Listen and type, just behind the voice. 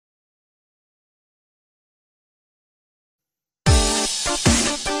Strike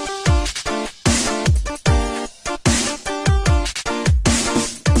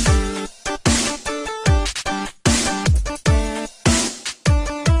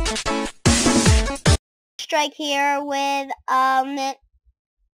here with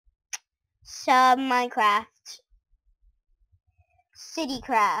some Minecraft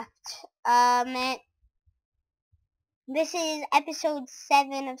Citycraft. This is episode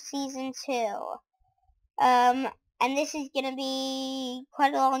 7 of season 2. And this is gonna be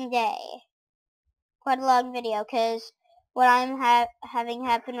quite a long day, quite a long video, because what I'm having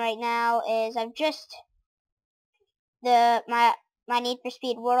happen right now is I've just my Need for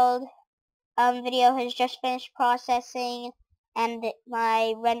Speed World video has just finished processing, and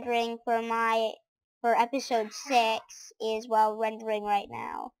my rendering for episode 6 is rendering right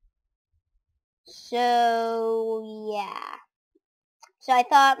now. So yeah. So I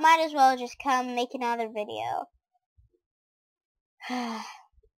thought might as well just come make another video.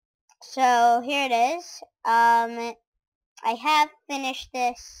 So here it is. I have finished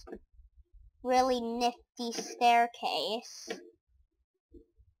this really nifty staircase.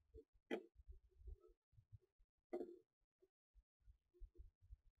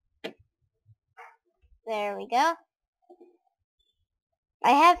 There we go.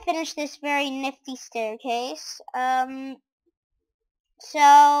 I have finished this very nifty staircase.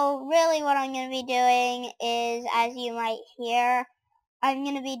 So really what I'm going to be doing is, as you might hear, I'm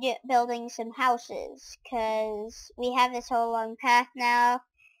going to be building some houses, because we have this whole long path now.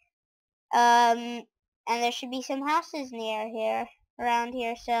 And there should be some houses around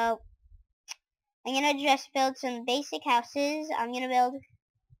here, so I'm going to just build some basic houses. I'm going to build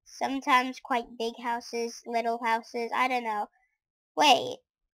sometimes quite big houses, little houses, I don't know. Wait,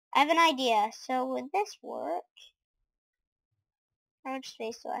 I have an idea. So would this work? How much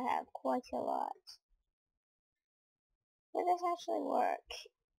space do I have? Quite a lot. Would this actually work?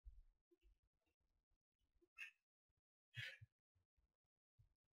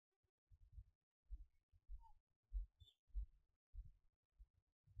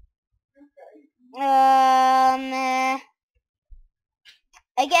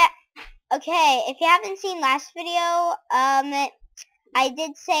 Okay, if you haven't seen last video, I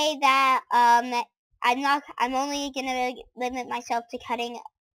did say that, I'm only gonna limit myself to cutting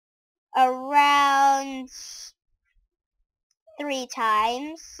around 3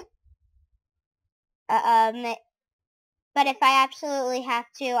 times. But if I absolutely have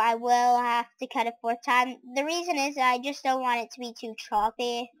to, I will have to cut a 4th time. The reason is that I just don't want it to be too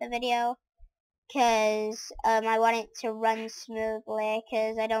choppy, the video. Because I want it to run smoothly,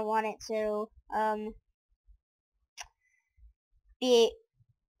 because I don't want it to be...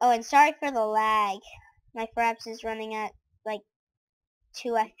 Oh, and sorry for the lag. My Fraps is running at like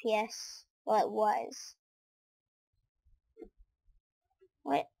 2 FPS. Well, it was.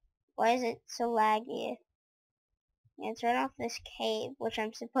 What? Why is it so laggy? Yeah, turn off this cave, which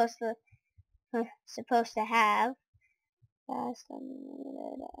I'm supposed to have. Fast,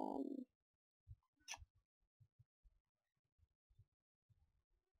 unlimited,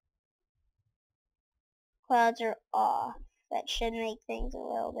 clouds are off. That should make things a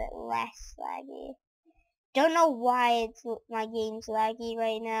little bit less laggy. Don't know why my game's laggy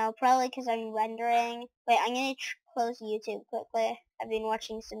right now. Probably because I'm rendering. Wait, I'm gonna close YouTube quickly. I've been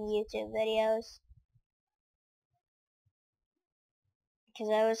watching some YouTube videos, because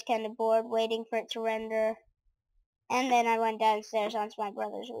I was kind of bored waiting for it to render. And then I went downstairs onto my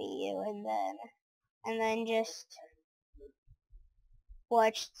brother's Wii U, and then just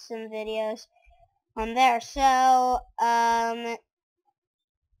watched some videos on there. So,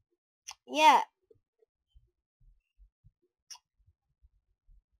 yeah.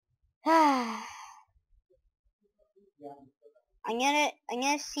 I'm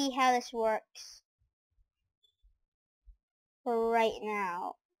gonna see how this works for right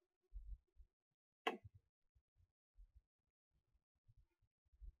now.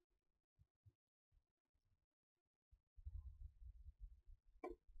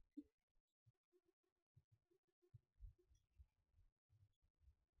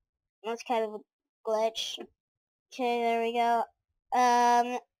 That's kind of a glitch. Okay, there we go.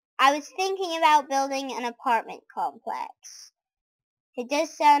 I was thinking about building an apartment complex. It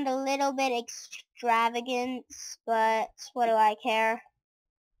does sound a little bit extravagant, but what do I care?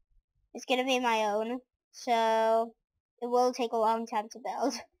 It's gonna be my own, so it will take a long time to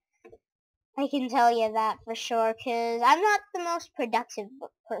build. I can tell you that for sure, because I'm not the most productive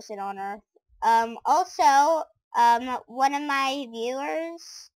person on Earth. Also, one of my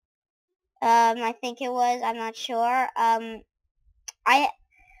viewers, I think it was, I'm not sure,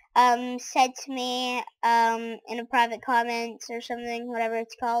 said to me in a private comment or something, whatever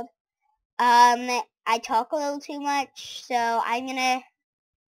it's called, I talk a little too much, so I'm gonna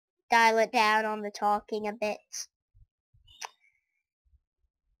dial it down on the talking a bit,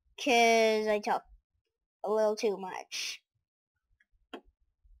 cause I talk a little too much.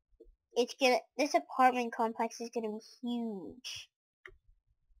 This apartment complex is gonna be huge.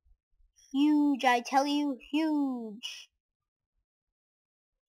 Huge, I tell you, huge.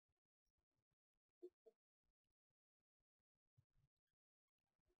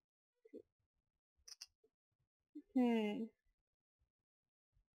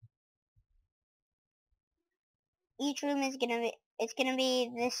 Each room is it's gonna be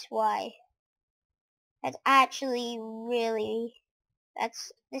this wide. That's actually really,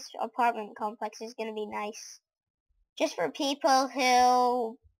 this apartment complex is gonna be nice. Just for people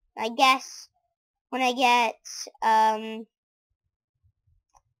who, I guess, when I get an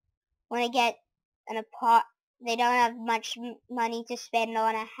they don't have much money to spend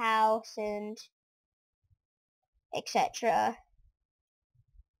on a house and etc.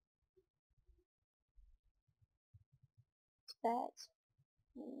 That's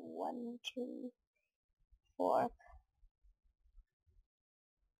 1, 2, 4.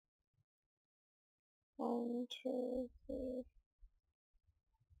 1, 2, 3.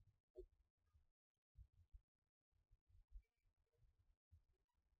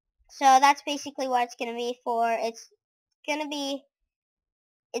 So that's basically what it's gonna be for. It's gonna be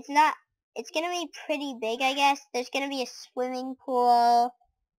pretty big, I guess. There's gonna be a swimming pool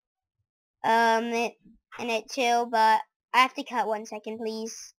in it too, but I have to cut 1 second,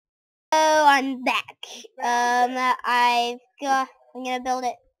 please. Oh, I'm back. I'm gonna build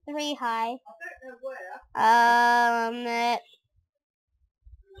it 3 high. I'm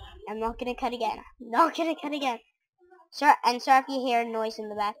not gonna cut again. Not gonna cut again. Sorry if you hear noise in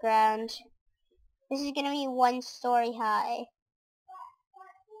the background. This is gonna be 1 story high.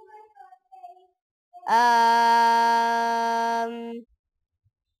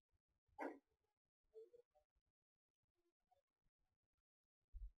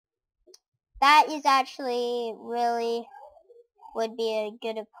 That is actually really would be a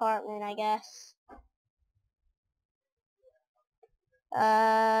good apartment, I guess.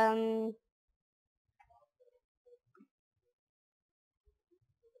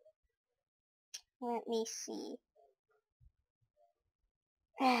 Let me see.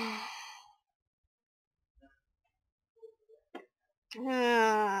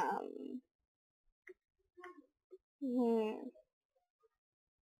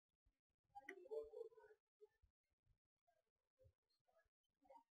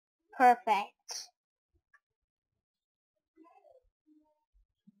 Perfect.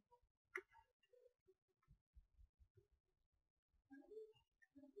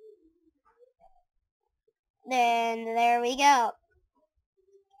 Then there we go.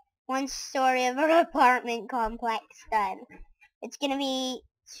 1 story of an apartment complex done. It's gonna be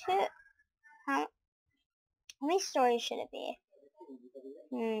 2. How many stories should it be?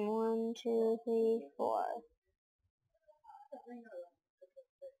 1, 2, 3, 4.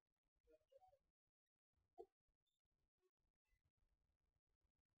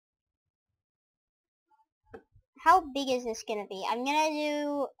 How big is this gonna be? I'm gonna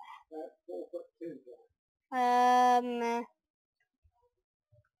do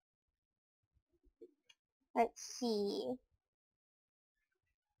let's see.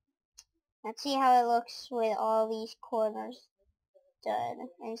 Let's see how it looks with all these corners done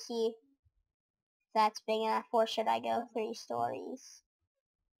and see if that's big enough, or should I go 3 stories?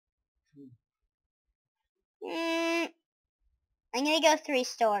 I'm gonna go 3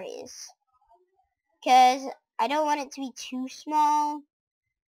 stories because I don't want it to be too small.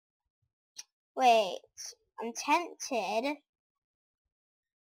 Wait, I'm tempted.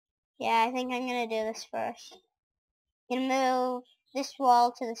 Yeah, I think I'm gonna do this first. I'm gonna move this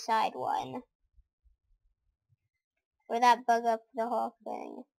wall to the side one. Or that bug up the whole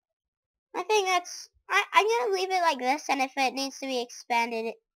thing. I think I'm gonna leave it like this, and if it needs to be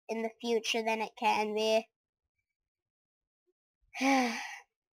expanded in the future, then it can be.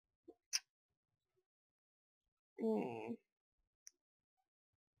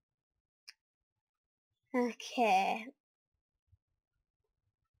 Okay.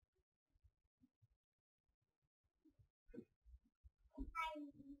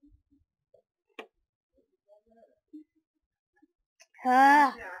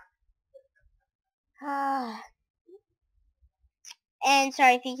 Ah. Ah. And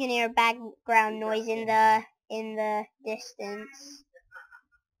sorry if you can hear background noise in the distance.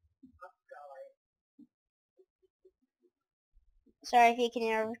 Sorry if you can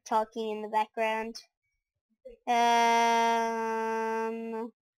hear talking in the background.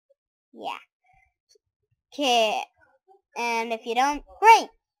 Yeah. Okay. And if you don't, great.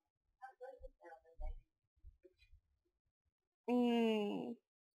 Hmm.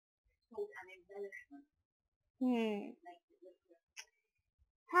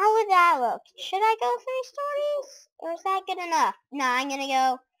 How would that look? Should I go 3 stories? Or is that good enough? No, I'm gonna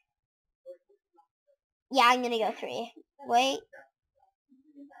go... Yeah, I'm gonna go 3. Wait.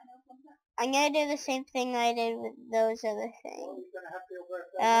 I'm gonna do the same thing I did with those other things.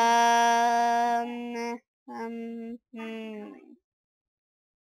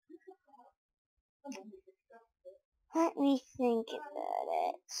 Let me think about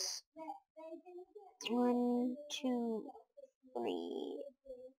it. 1, 2, 3.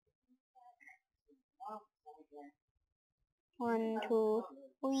 1, 2,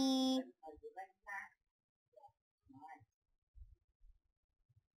 3.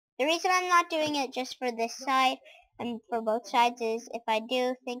 The reason I'm not doing it just for this side and for both sides is if I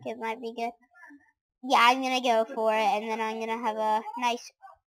do think it might be good. Yeah, I'm gonna go for it, and then I'm gonna have a nice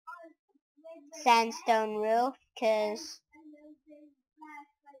sandstone roof, cause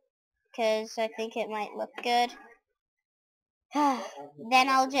I think it might look good. Then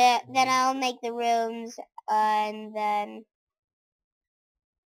I'll make the rooms, and then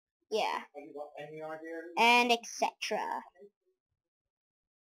yeah, and etc.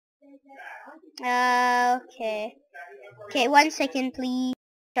 Okay. Okay, 1 second, please.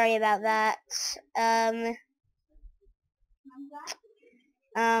 Sorry about that.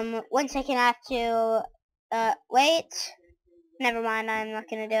 1 second. I have to. Wait. Never mind. I'm not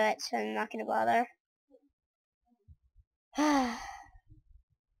gonna do it. I'm not gonna bother.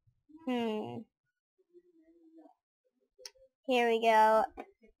 Here we go.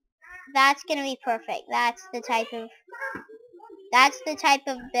 That's gonna be perfect. That's the type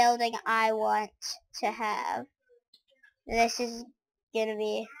of building I want to have. This is gonna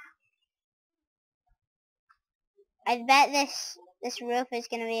be... I bet this roof is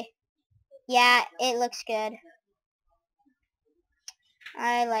gonna be... Yeah, it looks good.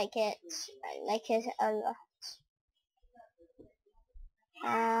 I like it. I like it a lot.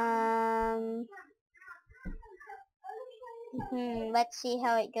 Let's see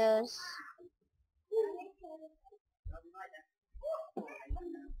how it goes.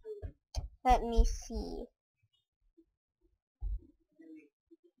 Let me see.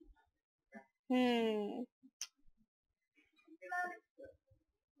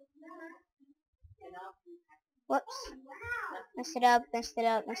 Whoops. Messed it up, messed it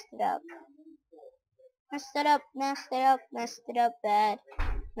up, messed it up. Messed it up, messed it up, messed it up bad.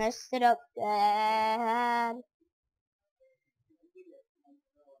 Messed it up bad.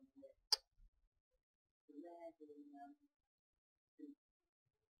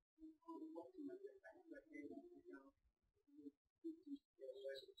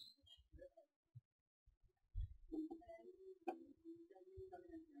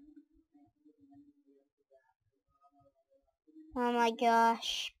 Oh my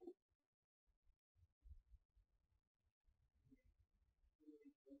gosh.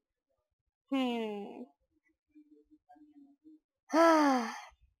 Hmm.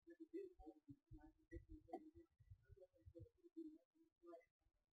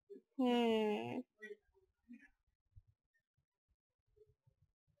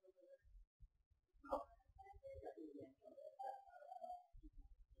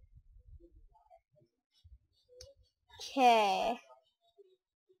 Okay.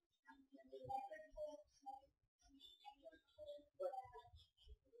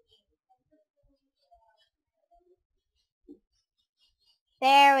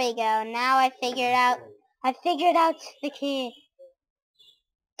 There we go. Now I figured out the key.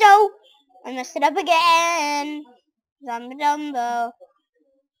 Dope! I messed it up again. Zomba Dumbo.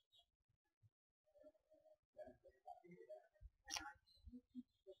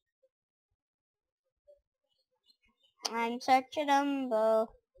 I'm such a Dumbo.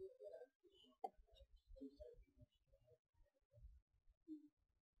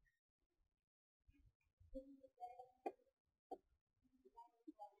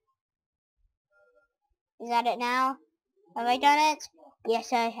 Is that it now? Have I done it?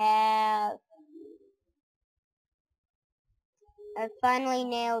 Yes, I have. I finally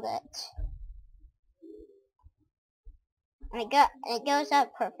nailed it. And it goes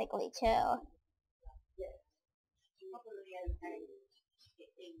up perfectly too.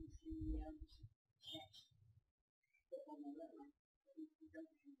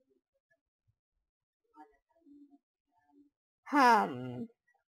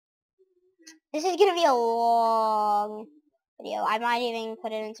 This is gonna be a long video. I might even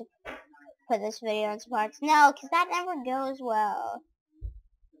put this video into parts. No, because that never goes well.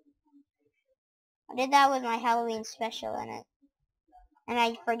 I did that with my Halloween special in it. And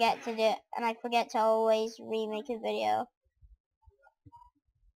I forget to always remake a video.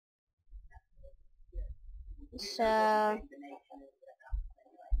 So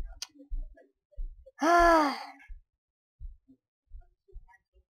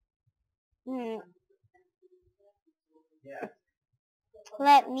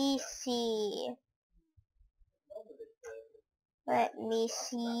let me see. Let me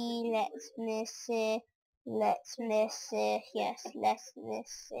see. Let's miss it. Let's miss it. Yes, let's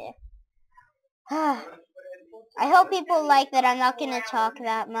miss it. I hope people like that I'm not gonna talk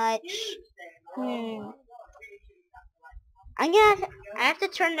that much. I have to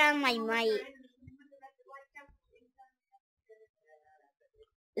turn down my mic.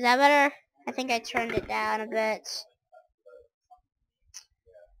 Is that better? I think I turned it down a bit.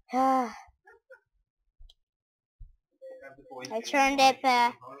 I turned it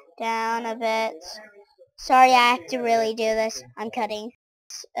back down a bit. Sorry, I have to really do this. I'm cutting.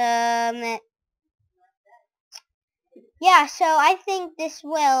 Yeah, so I think this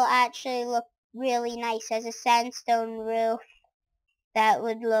will actually look really nice as a sandstone roof. That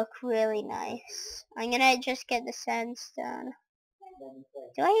would look really nice. I'm gonna just get the sandstone.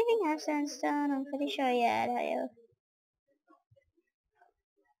 Do I even have sandstone? I'm pretty sure, yeah, I do.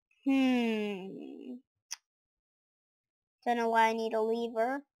 Don't know why I need a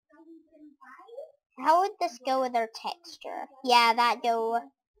lever. How would this go with our texture? Yeah, that go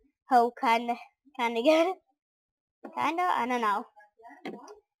kinda good. Kinda? I don't know.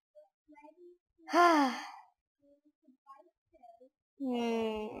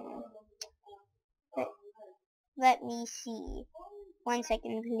 Let me see. 1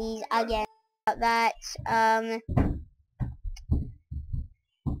 second, please. Again, about that.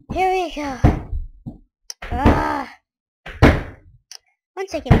 Here we go. 1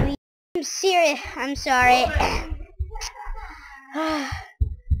 second, please. I'm serious. I'm sorry. Oh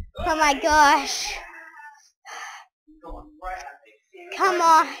my gosh. Come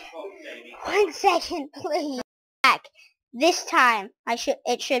on. 1 second, please. Back. This time,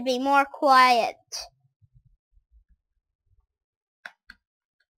 it should be more quiet.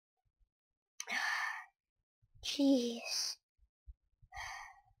 Jeez.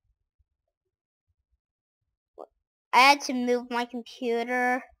 I had to move my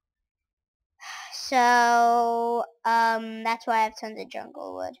computer. So, that's why I have tons of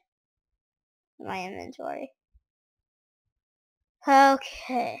jungle wood in my inventory.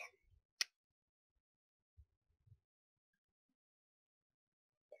 Okay.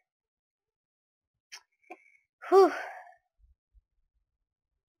 Whew.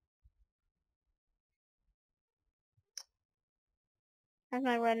 How's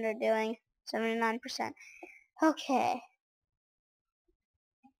my render doing? 79%. Okay.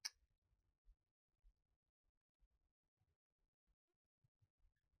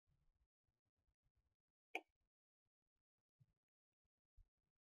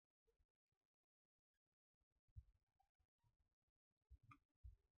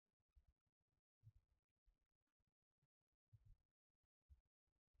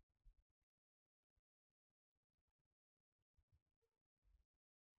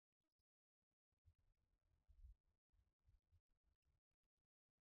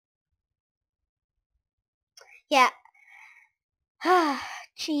 Yeah.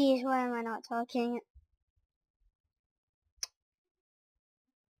 Jeez, why am I not talking?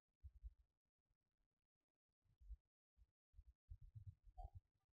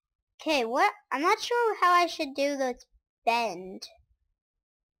 Okay, what? I'm not sure how I should do this bend.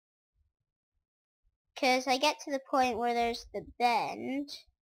 Because I get to the point where there's the bend.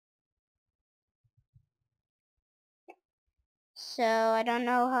 So I don't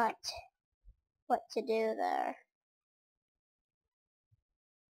know what to do there.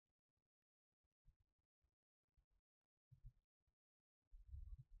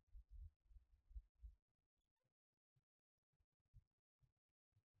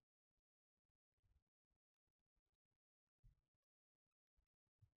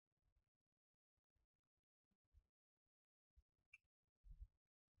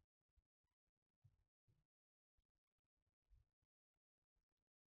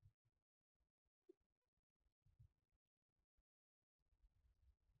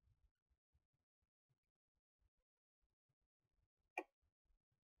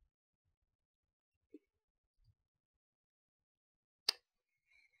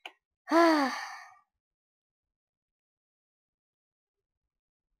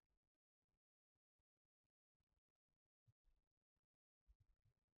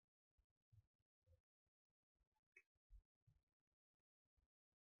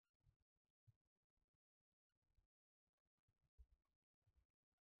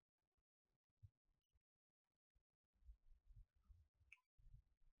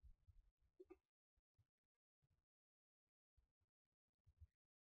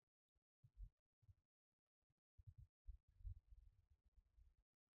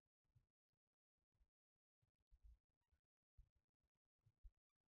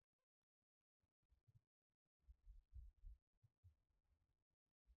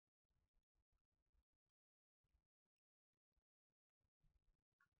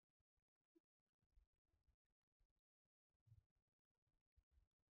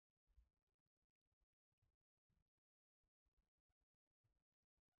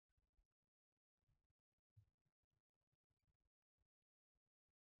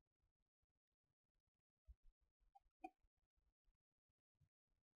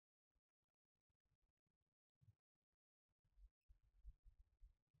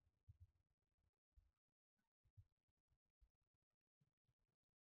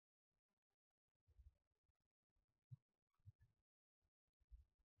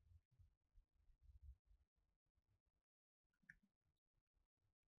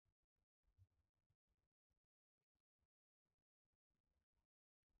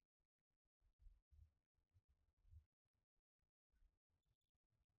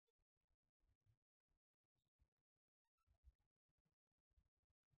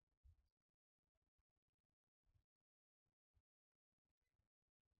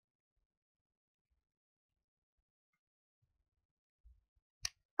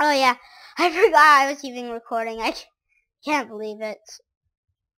 Oh yeah, I forgot I was even recording. I can't believe it.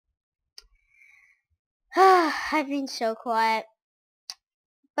 I've been so quiet.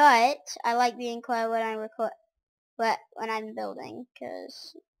 But I like being quiet when I record, when I'm building,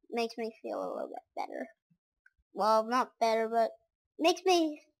 because it makes me feel a little bit better. Well, not better, but makes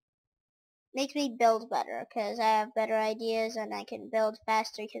me build better, because I have better ideas and I can build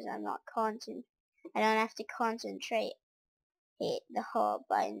faster because I'm not I don't have to concentrate the whole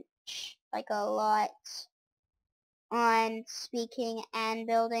bunch, like a lot, on speaking and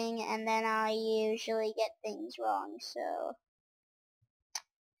building, and then I usually get things wrong, so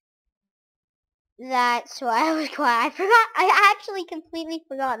that's why I was quiet. I actually completely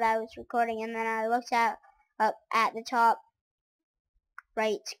forgot that I was recording, and then I looked up at the top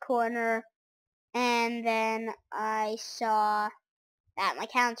right corner, and then I saw that my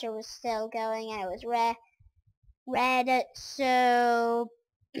counter was still going, and it was red, so,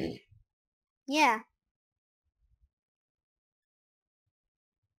 yeah.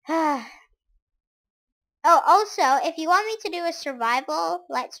 Oh, also, if you want me to do a survival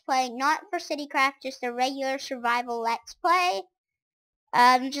let's play, not for CityCraft, just a regular survival let's play,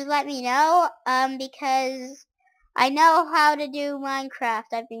 just let me know, because I know how to do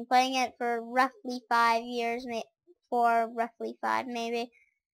Minecraft. I've been playing it for roughly 5 years, for roughly 5 maybe.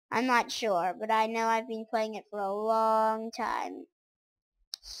 I'm not sure, but I know I've been playing it for a long time.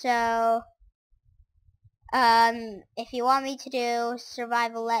 So, if you want me to do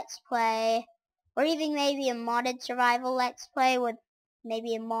survival let's play, or even maybe a modded survival let's play with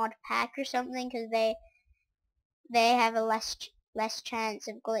maybe a mod pack or something, because they have a less chance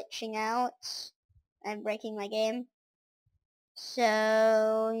of glitching out and breaking my game.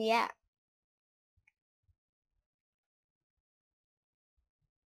 So yeah.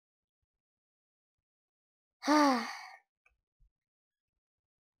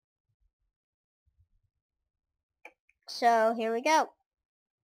 So here we go.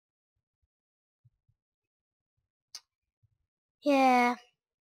 Yeah.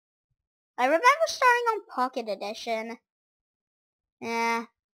 I remember starting on Pocket Edition. Yeah.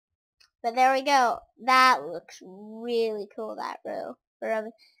 But there we go. That looks really cool, that row. For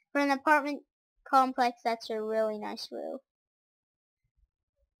an apartment complex, that's a really nice row.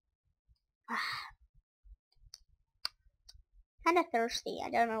 Kinda thirsty, I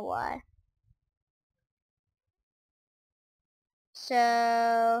don't know why.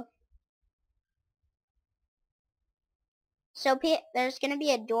 So there's gonna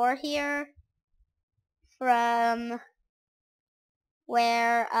be a door here from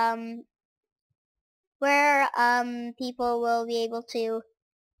where people will be able to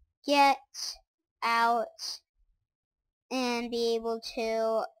get out and be able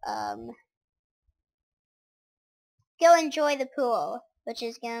to go enjoy the pool, which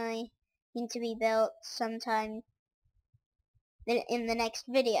is going to be built sometime in the next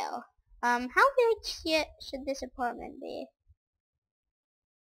video. How big should this apartment be?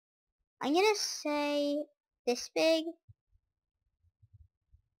 I'm gonna say this big,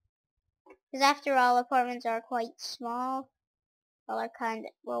 because after all, apartments are quite small. Well,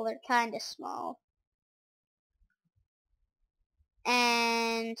 they're kinda small.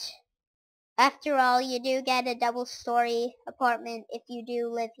 And after all, you do get a double-story apartment if you do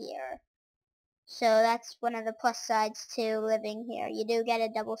live here. So that's one of the plus sides to living here. You do get a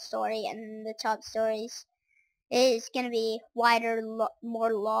double story, and the top stories is going to be wider,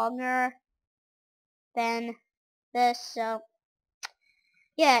 more longer than this. So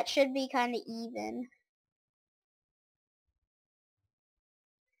yeah, it should be kind of even.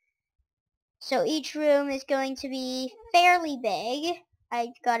 So each room is going to be fairly big,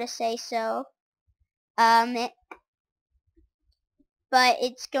 I gotta say so. But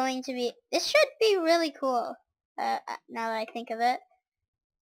it's going to be, this should be really cool, now that I think of it.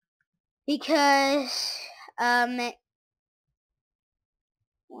 Because, 1,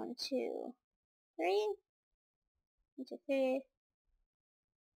 2, 3, 1, 2, 3.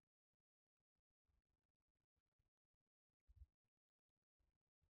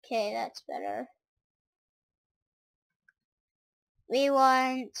 Okay, that's better. We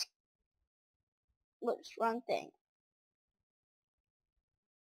want, whoops, wrong thing.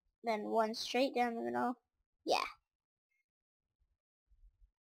 Then one straight down the middle. Yeah.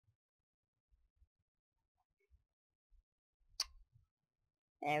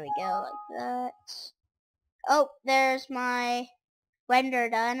 There we go, like that. Oh, there's my render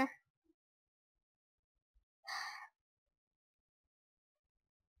done.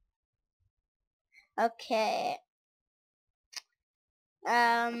 Okay.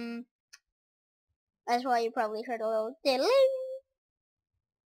 That's why you probably heard a little diddling.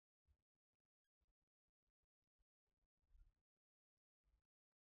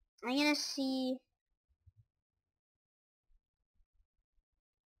 I'm gonna see.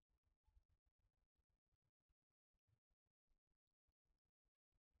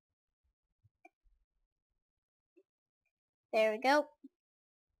 There we go.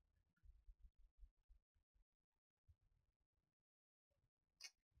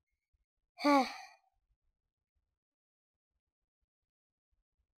 Whew.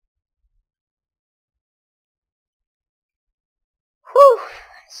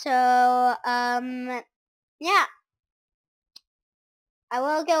 So, yeah, I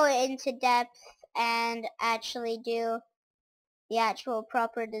will go into depth and actually do the actual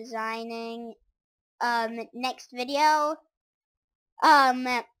proper designing, next video.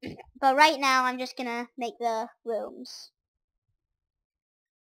 But right now I'm just gonna make the rooms,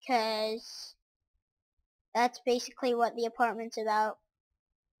 cause that's basically what the apartment's about.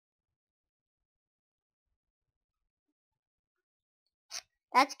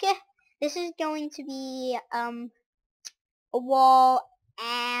 That's good. This is going to be, a wall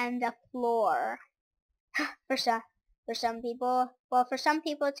and a floor. for some people. Well, for some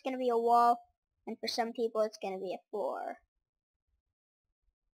people it's gonna be a wall, and for some people it's gonna be a floor.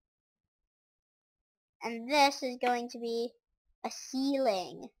 And this is going to be a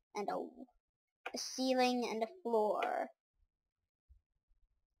ceiling and a ceiling and a floor.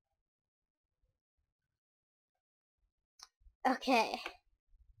 Okay.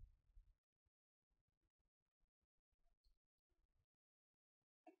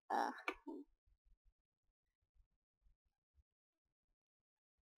 Uh,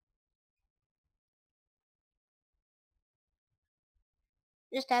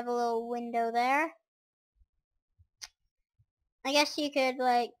 just have a little window there. I guess you could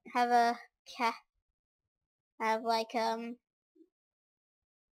like have a have like I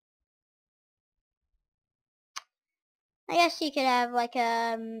guess you could have like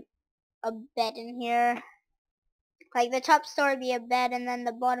a bed in here. Like the top story be a bed, and then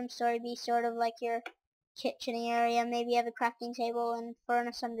the bottom story be sort of like your kitchen area. Maybe you have a crafting table and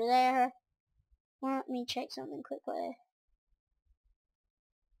furnace under there. Well, let me check something quickly.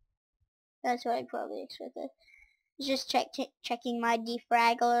 That's what I probably expected. Just checking my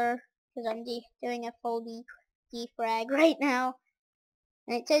defraggler, because I'm doing a full defrag right now.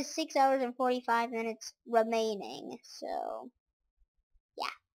 And it says 6 hours and 45 minutes remaining, so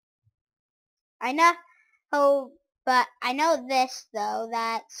yeah. I know, oh, but I know this though,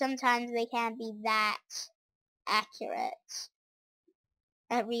 that sometimes they can't be that accurate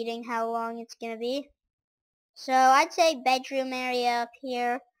at reading how long it's gonna be. So I'd say bedroom area up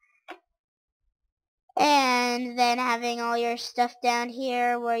here, and then having all your stuff down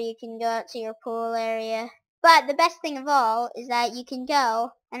here where you can go out to your pool area. But the best thing of all is that you can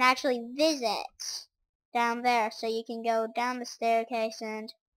go and actually visit down there. So you can go down the staircase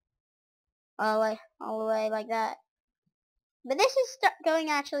and all the way like that. But this is going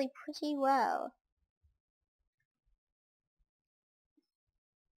actually pretty well.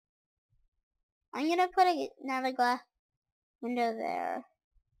 I'm gonna put another glass window there.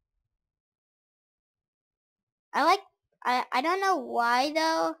 I don't know why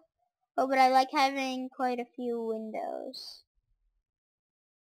though, but I like having quite a few windows.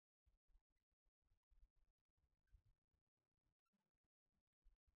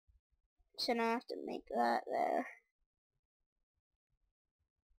 So now I have to make that there.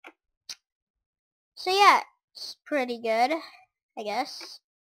 So yeah, it's pretty good, I guess.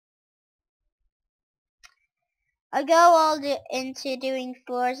 I'll go into doing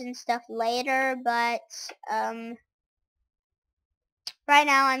floors and stuff later, but right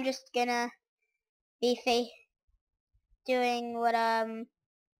now I'm just gonna be doing what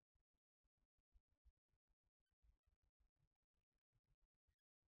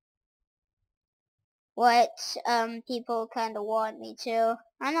people kind of want me to.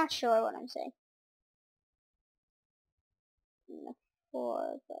 I'm not sure what I'm saying.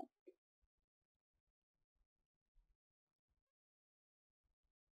 Floor, but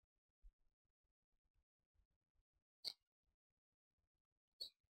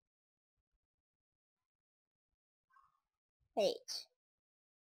wait.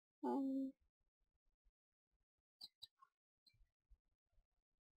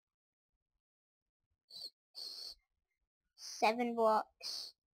 7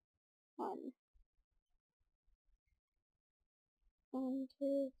 blocks. One,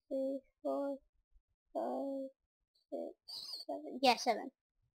 2, 3, 4, 5, 6, 7. Yeah, 7.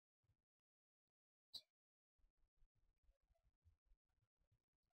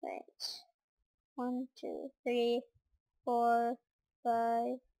 Wait. 1, 2, 3, 4,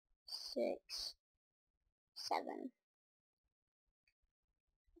 5, 6, 7.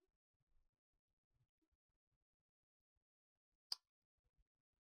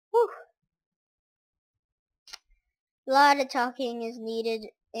 A lot of talking is needed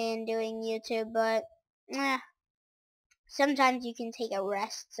in doing YouTube, but sometimes you can take a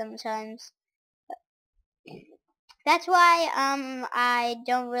rest sometimes. That's why I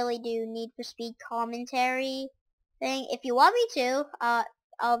don't really do Need for Speed commentary thing. If you want me to,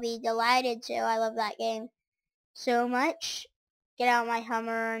 I'll be delighted to. I love that game so much. Get out my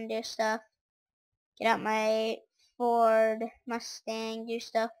Hummer and do stuff. Get out my Ford Mustang, do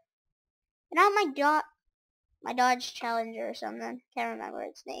stuff. Get out my Dodge Challenger or something. Can't remember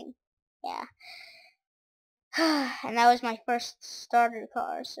its name. Yeah. And that was my first starter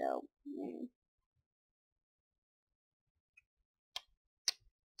car, so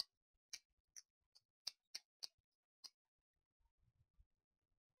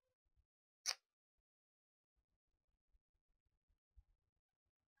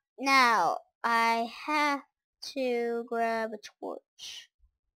now I have to grab a torch.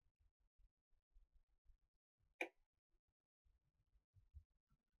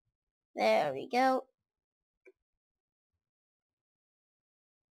 There we go.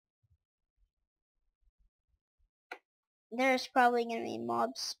 There's probably gonna be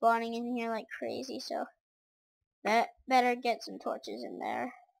mobs spawning in here like crazy, so better get some torches in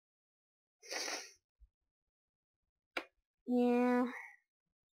there. Yeah.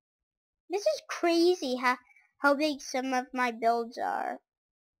 This is crazy how big some of my builds are.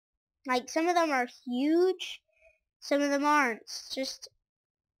 Like, some of them are huge, some of them aren't. It's just...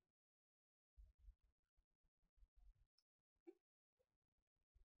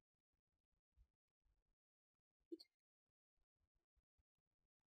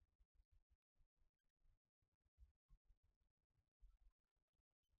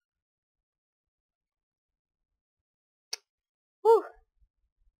 Whew.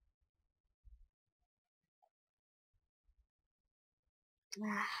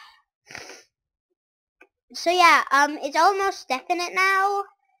 So yeah, it's almost definite now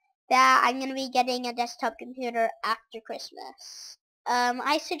that I'm gonna be getting a desktop computer after Christmas.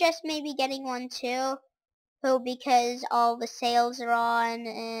 I suggest maybe getting one too, because all the sales are on,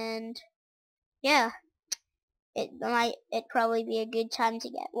 and yeah, it probably be a good time to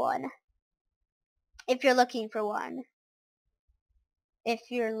get one if you're looking for one.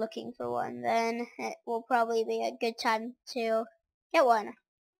 If you're looking for one, then it will probably be a good time to get one.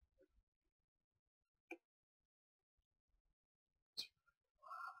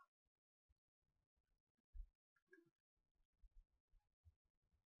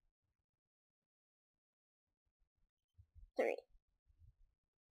 Three.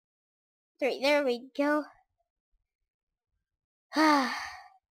 There we go.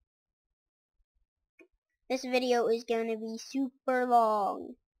 This video is going to be super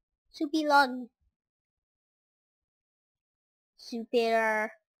long. Super long.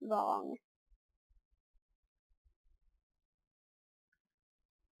 Super long.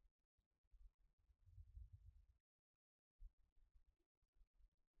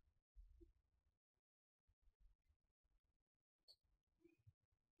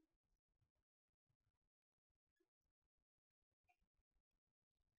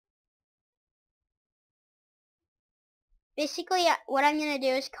 Basically, what I'm going to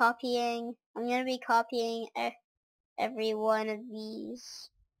do is I'm going to be copying every one of these.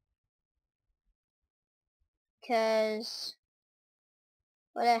 Because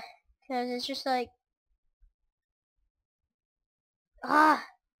it's just like, ah,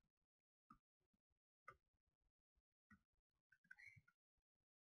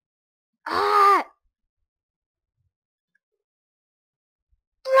 ah,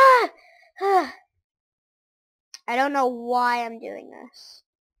 ah. I don't know why I'm doing this.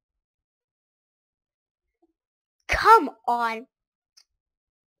 Come on.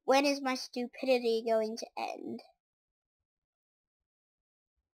 When is my stupidity going to end?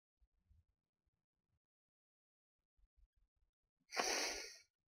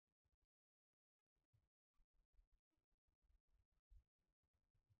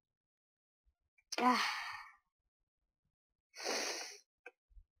 Ah.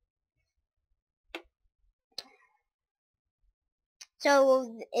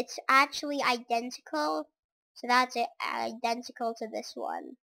 So it's actually identical. So that's it, identical to this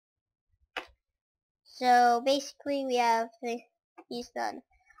one. So basically we have these done.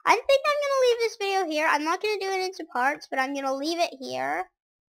 I think I'm gonna leave this video here. I'm not gonna do it into parts, but I'm gonna leave it here.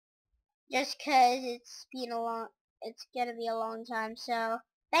 Just cause it's gonna be a long time. So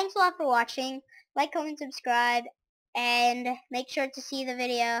thanks a lot for watching. Like, comment, subscribe, and make sure to see the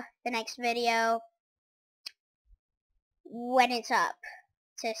next video when it's up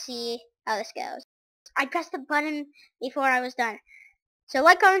to see how this goes. I pressed the button before I was done. So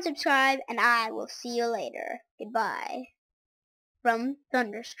like, comment, subscribe, and I will see you later. Goodbye. From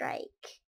Thunderstrike.